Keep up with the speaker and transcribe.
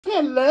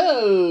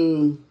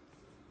Hello.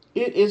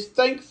 It is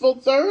Thankful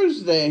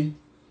Thursday.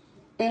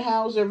 And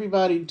how's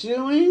everybody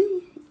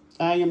doing?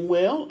 I am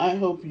well. I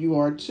hope you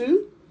are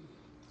too.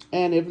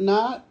 And if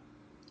not,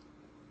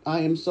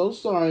 I am so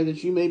sorry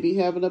that you may be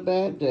having a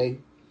bad day.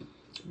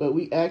 But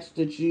we ask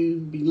that you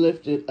be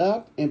lifted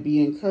up and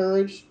be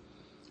encouraged,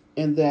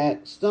 and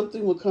that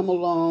something will come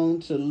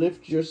along to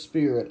lift your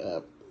spirit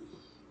up.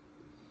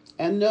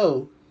 And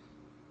know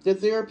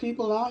that there are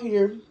people out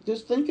here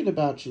just thinking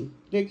about you.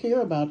 They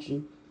care about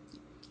you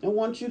and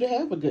want you to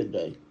have a good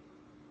day.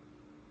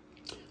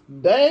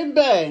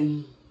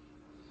 Baby,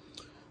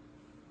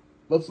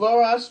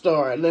 before I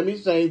start, let me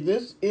say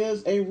this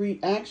is a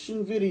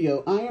reaction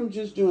video. I am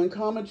just doing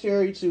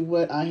commentary to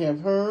what I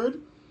have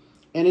heard,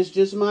 and it's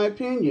just my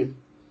opinion,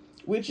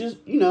 which is,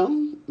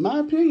 my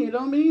opinion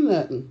don't mean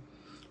nothing.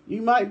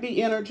 You might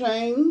be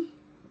entertained,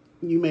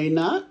 you may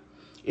not.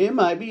 It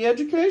might be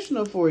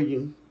educational for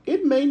you.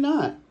 It may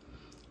not.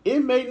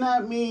 It may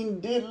not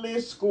mean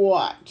diddly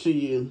squat to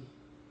you.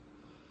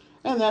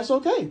 And that's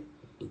okay.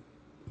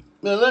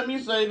 But let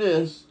me say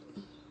this.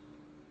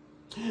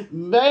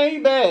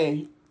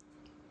 Baby,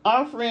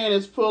 our friend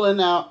is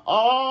pulling out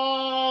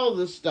all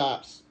the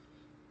stops.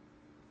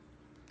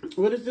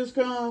 What is this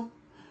called?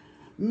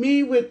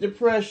 Me with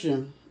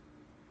depression.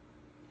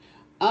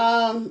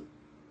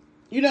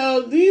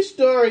 These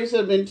stories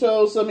have been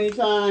told so many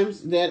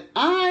times that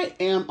I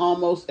am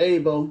almost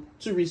able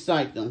to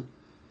recite them.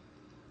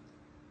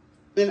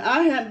 And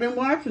I have been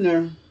watching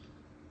her.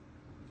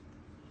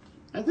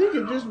 I think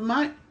it just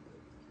might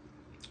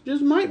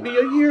be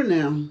a year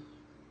now.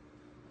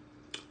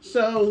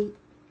 So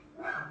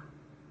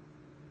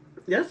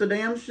that's a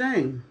damn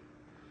shame.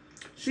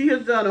 She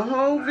has done a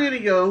whole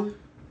video,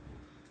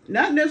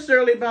 not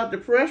necessarily about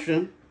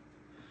depression,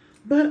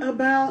 but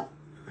about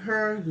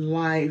her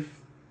life.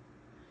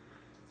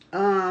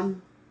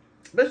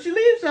 But she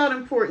leaves out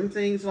important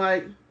things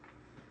like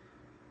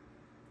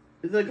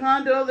the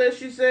condo that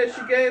she said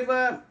she gave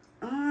up.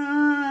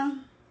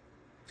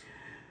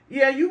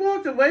 Yeah, you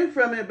walked away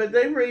from it, but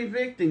they were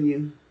evicting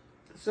you.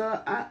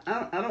 So I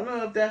don't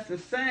know if that's the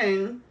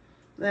same.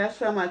 Last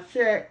time I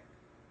checked,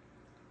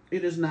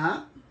 it is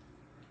not.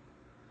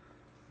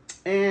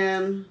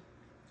 And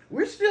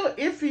we're still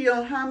iffy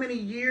on how many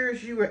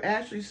years you were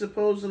actually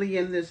supposedly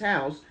in this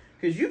house,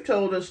 because you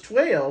told us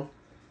 12,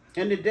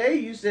 and today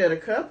you said a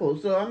couple.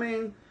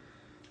 So,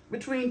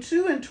 between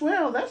 2 and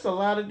 12, that's a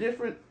lot of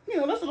different,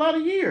 that's a lot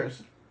of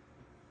years.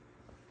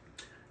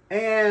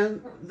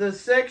 And the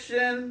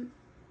section,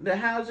 the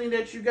housing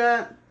that you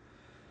got,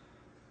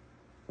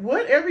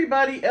 what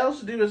everybody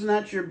else do is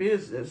not your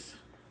business.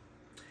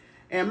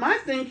 And my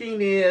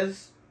thinking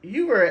is,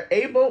 you were an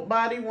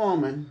able-bodied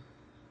woman.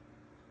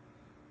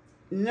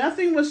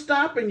 Nothing was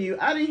stopping you.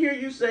 I didn't hear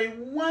you say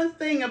one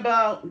thing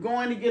about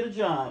going to get a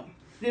job.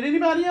 Did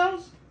anybody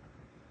else?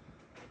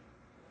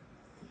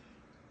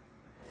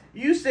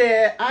 You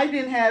said, I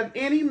didn't have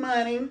any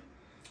money,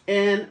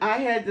 and I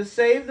had to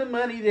save the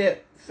money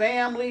that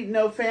family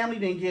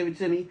didn't give it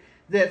to me,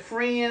 that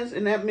friends,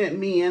 and that meant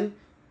men,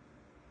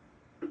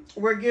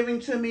 were giving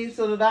to me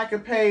so that I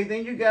could pay.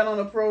 Then you got on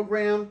a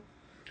program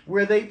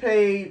where they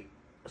paid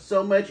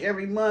so much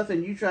every month,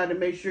 and you tried to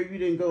make sure you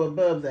didn't go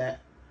above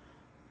that.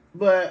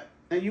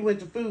 And you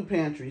went to food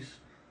pantries.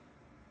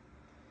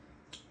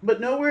 But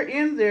nowhere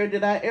in there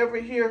did I ever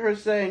hear her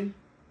saying,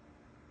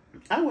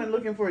 I went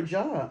looking for a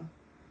job.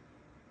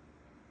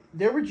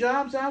 There were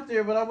jobs out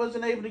there, but I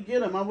wasn't able to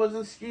get them. I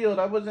wasn't skilled.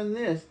 I wasn't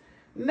this.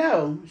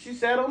 No, she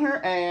sat on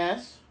her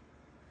ass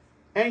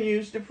and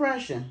used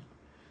depression.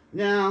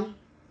 Now,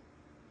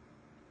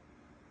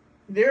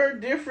 there are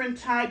different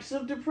types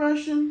of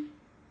depression,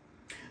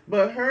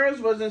 but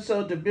hers wasn't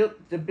so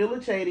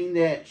debilitating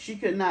that she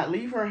could not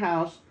leave her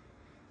house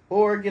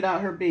or get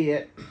out her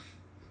bed,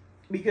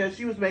 because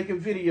she was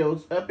making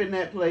videos up in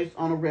that place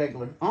on a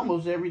regular,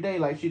 almost every day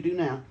like she do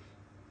now.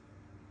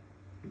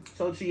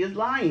 So she is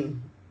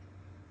lying.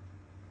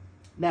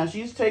 Now,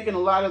 she's taking a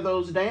lot of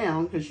those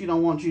down because she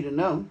don't want you to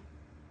know.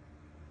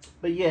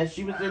 But yes,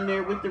 she was in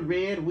there with the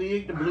red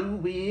wig, the blue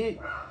wig,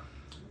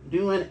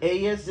 doing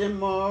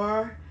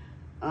ASMR,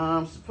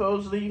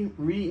 supposedly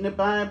reading the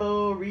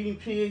Bible, reading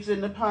Pigs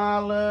in the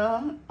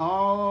Parlor,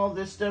 all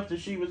this stuff that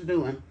she was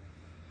doing.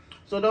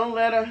 So don't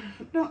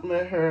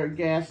let her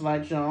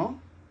gaslight y'all.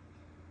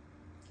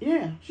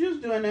 Yeah, she was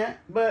doing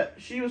that, but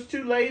she was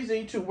too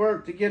lazy to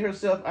work to get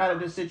herself out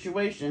of the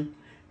situation.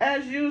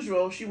 As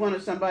usual, she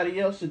wanted somebody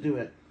else to do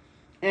it.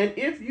 And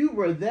if you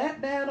were that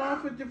bad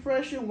off with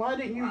depression, why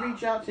didn't you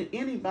reach out to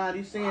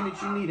anybody saying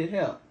that you needed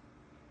help?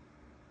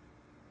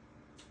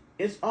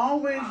 It's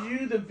always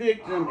you, the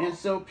victim, and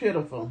so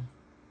pitiful.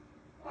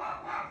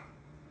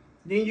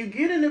 Then you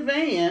get in the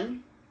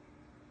van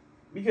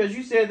because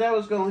you said that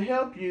was going to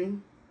help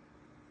you,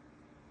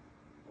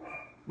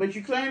 but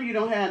you claim you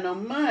don't have no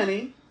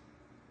money.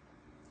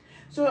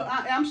 So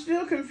I'm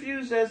still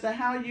confused as to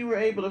how you were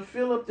able to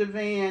fill up the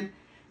van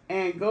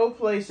and go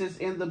places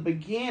in the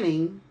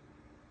beginning,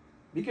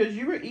 because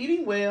you were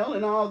eating well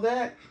and all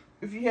that,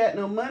 if you had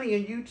no money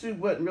and YouTube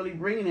wasn't really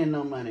bringing in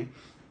no money.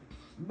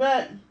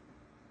 But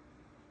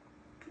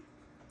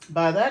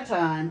by that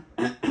time,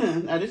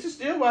 now this is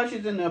still while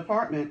she's in the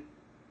apartment,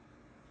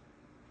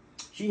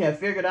 she had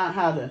figured out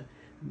how to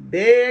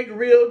beg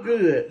real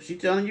good.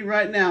 She's telling you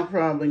right now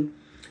probably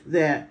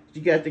that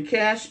she got the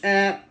Cash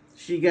App,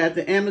 she got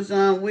the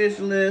Amazon wish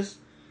list,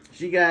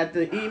 she got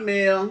the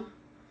email.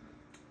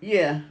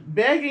 Yeah,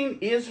 begging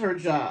is her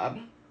job.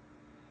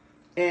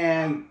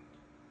 And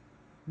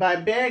by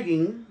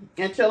begging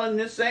and telling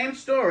this same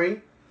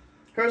story,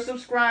 her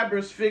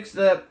subscribers fixed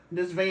up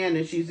this van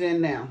that she's in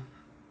now.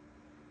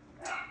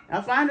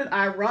 I find it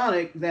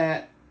ironic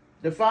that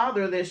the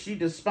father that she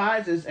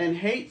despises and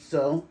hates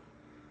so,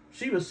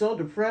 she was so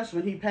depressed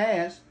when he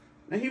passed,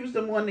 and he was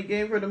the one that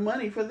gave her the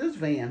money for this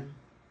van.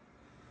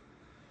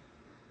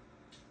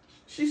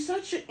 She's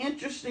such an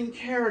interesting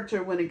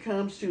character when it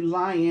comes to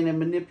lying and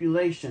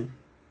manipulation.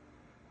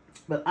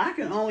 But I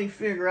can only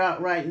figure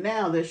out right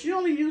now that she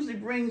only usually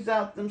brings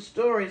out them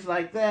stories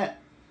like that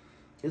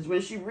is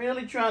when she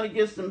really trying to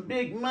get some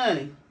big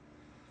money.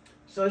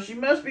 So she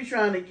must be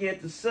trying to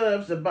get the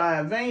subs to buy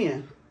a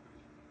van.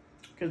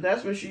 Because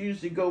that's when she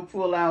usually go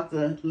pull out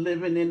the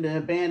living in the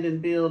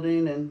abandoned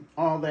building and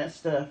all that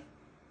stuff.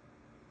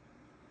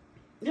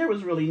 There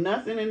was really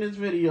nothing in this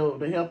video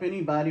to help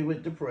anybody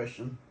with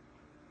depression.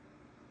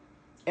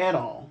 At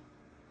all.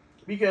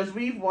 Because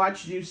we've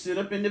watched you sit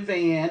up in the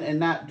van and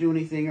not do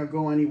anything or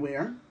go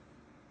anywhere.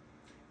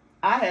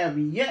 I have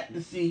yet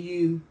to see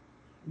you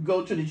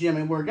go to the gym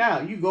and work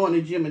out. You go in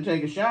the gym and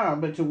take a shower,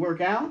 but to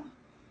work out,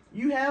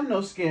 you have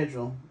no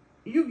schedule.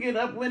 You get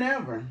up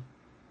whenever.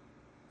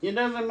 It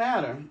doesn't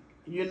matter.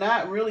 You're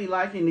not really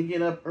liking to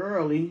get up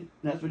early.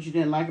 That's what you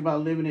didn't like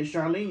about living in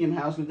Charlene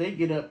house, because they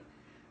get up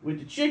with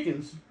the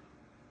chickens.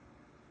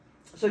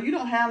 So you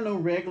don't have no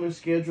regular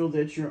schedule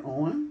that you're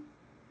on.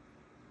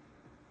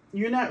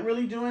 You're not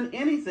really doing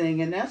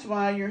anything, and that's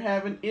why you're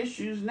having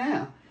issues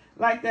now.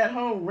 Like that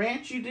whole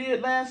rant you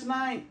did last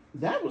night,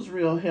 that was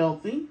real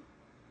healthy.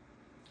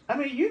 I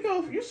mean,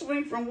 you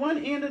swing from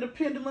one end of the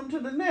pendulum to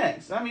the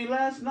next. I mean,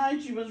 last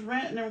night you was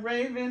ranting and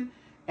raving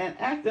and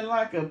acting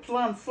like a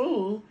plumb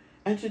fool,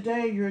 and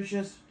today you're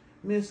just,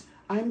 Miss,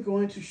 I'm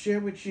going to share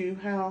with you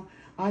how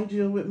I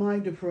deal with my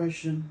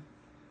depression.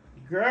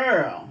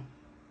 Girl,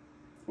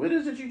 what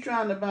is it you're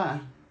trying to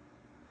buy?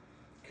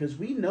 Because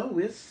we know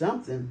it's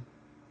something.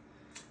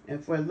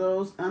 And for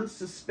those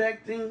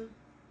unsuspecting,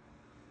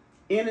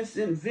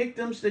 innocent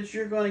victims that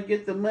you're going to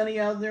get the money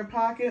out of their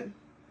pocket,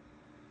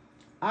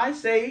 I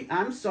say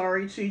I'm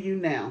sorry to you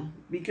now.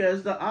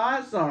 Because the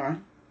odds are,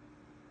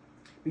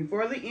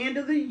 before the end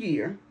of the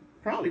year,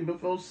 probably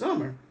before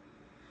summer,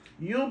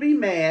 you'll be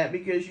mad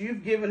because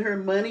you've given her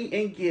money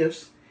and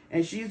gifts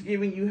and she's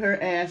giving you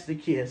her ass to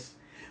kiss.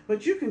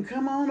 But you can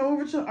come on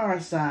over to our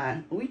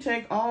side. We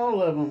take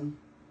all of them.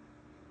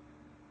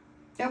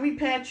 And we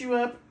pat you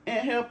up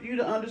and help you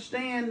to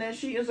understand that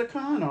she is a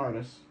con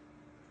artist.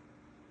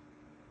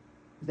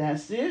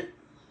 That's it.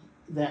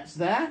 That's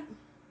that.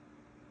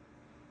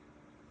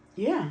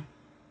 Yeah.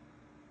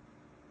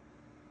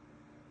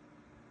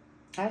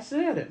 I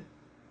said it.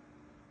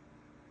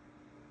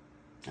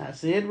 I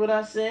said what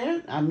I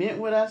said. I meant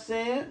what I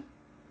said.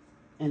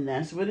 And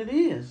that's what it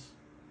is.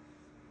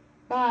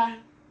 Bye.